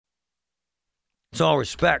It's all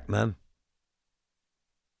respect, man.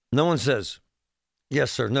 No one says,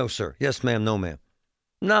 yes, sir, no, sir. Yes, ma'am, no, ma'am.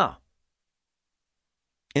 No.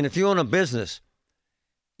 And if you own a business,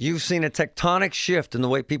 you've seen a tectonic shift in the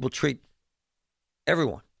way people treat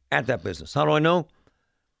everyone at that business. How do I know?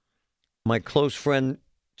 My close friend,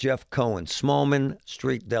 Jeff Cohen, Smallman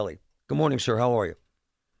Street Deli. Good morning, sir. How are you?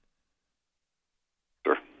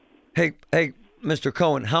 Sure. Hey, Mr.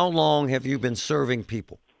 Cohen, how long have you been serving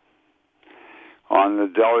people? On the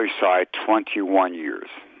deli side, 21 years.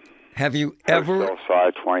 Have you ever Wholesale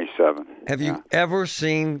side, 27. Have you ever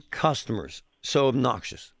seen customers so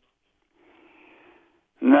obnoxious?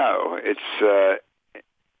 No, it's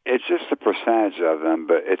just a percentage of them,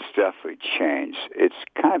 but it's definitely changed. It's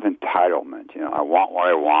kind of entitlement. You know, I want what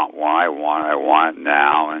I want, when I want it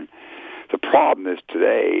now. And the problem is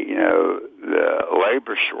today, you know, the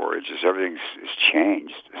labor shortages, everything's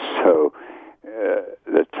changed. So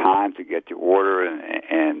the time to get the order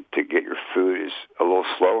and to get your food is a little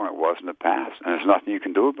slower than it was in the past. And there's nothing you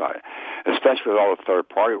can do about it, especially with all the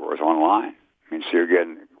third-party orders online. I mean, so you're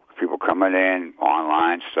getting people coming in,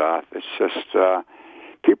 online stuff. It's just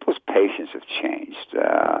people's patience have changed.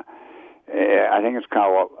 I think it's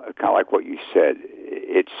kind of like what you said.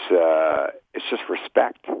 It's just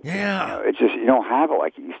respect. Yeah. You know, it's just you don't have it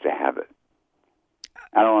like you used to have it.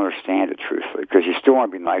 I don't understand it, truthfully, because you still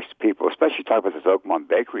want to be nice to people, especially talk about this Oakmont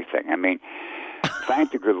Bakery thing. I mean,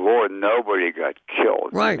 thank the good Lord, nobody got killed.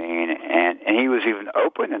 Right. I mean, and he was even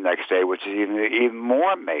open the next day, which is even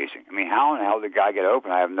more amazing. I mean, how in the hell did the guy get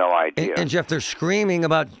open? I have no idea. And Jeff, they're screaming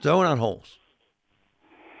about donut holes.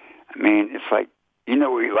 I mean, it's like, you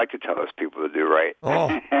know what you like to tell those people to do, right?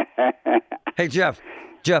 Oh. Hey, Jeff,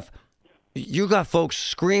 you got folks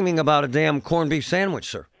screaming about a damn corned beef sandwich,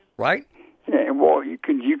 sir, right? Yeah, well, you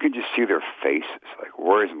can just see their faces. Like,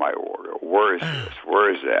 where's my order? Where is this?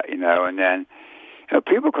 Where is that? You know, and then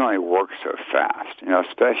people can only work so fast. You know,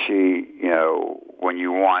 especially when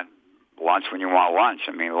you want lunch.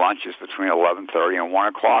 I mean, lunch is between 11:30 and 1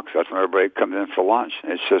 o'clock. So that's when everybody comes in for lunch.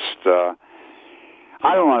 It's just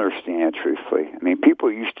I don't understand, truthfully. I mean,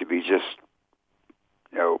 people used to be just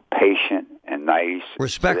patient and nice.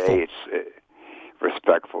 Respectful. Today it's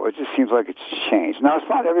respectful. It just seems like it's changed. Now, it's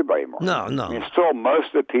not everybody anymore. No. I mean, still,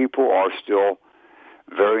 most of the people are still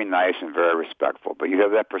very nice and very respectful. But you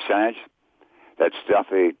have that percentage that's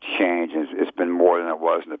definitely changed. It's been more than it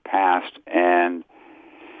was in the past. And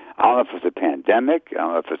I don't know if it's a pandemic. I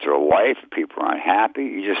don't know if it's their life. People are unhappy.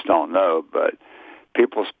 You just don't know. But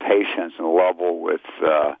people's patience and level with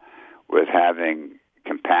having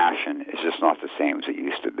compassion is just not the same as it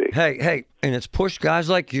used to be. Hey, and it's pushed guys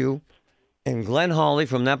like you and Glenn Hawley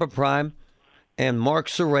from Napa Prime and Mark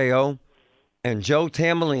Sorreo and Joe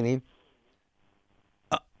Tambellini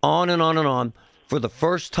on and on and on for the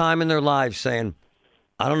first time in their lives saying,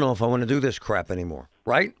 I don't know if I want to do this crap anymore,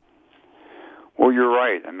 right? Well, you're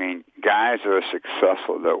right. I mean, guys that are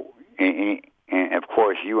successful, though, and of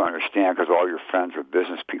course you understand because all your friends are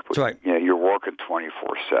business people. That's right. You know, you're working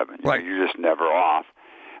 24/7. Right. You're just never off.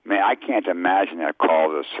 I mean, I can't imagine that call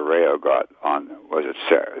that Sorreo got on, was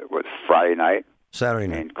Friday night? Saturday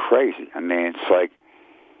night. I mean, crazy. I mean, it's like,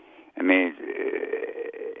 and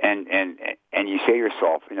you say to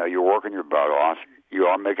yourself, you're working your butt off, you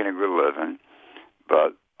are making a good living,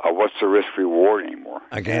 but what's the risk reward anymore?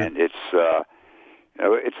 Again. And it's,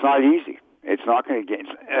 it's not easy. It's not going to get.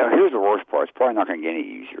 Here's the worst part. It's probably not going to get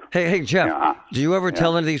any easier. Hey, Jeff, do you ever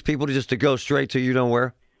tell any of these people to go straight to you don't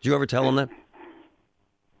wear? Do you ever tell them that?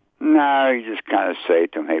 No, you just kind of say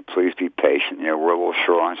to them, hey, please be patient. We're a little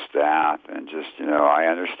short on staff, and just, I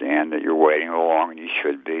understand that you're waiting a little longer than you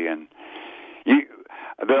should be. And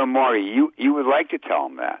though, Marty, you would like to tell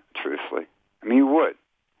them that, truthfully. I mean, you would.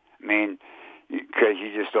 I mean, because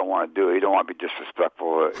you just don't want to do it. You don't want to be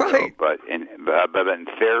disrespectful. Right. But in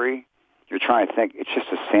theory, you're trying to think it's just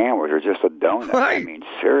a sandwich or just a donut. Right. I mean,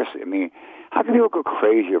 seriously. I mean, how can people go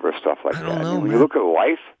crazy over stuff like that? I don't know, when man. you look at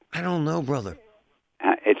life, I don't know, brother.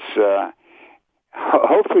 it's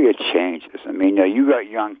hopefully it changes. I mean, you got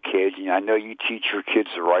young kids, and I know you teach your kids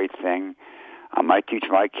the right thing. I teach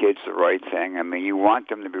my kids the right thing. I mean, you want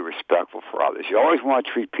them to be respectful for others. You always want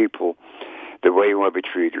to treat people the way you want to be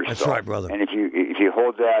treated yourself. That's right, brother. And if you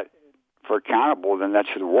hold that for accountable, then that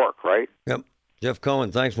should work, right? Yep. Jeff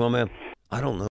Cohen, thanks, my man. I don't know.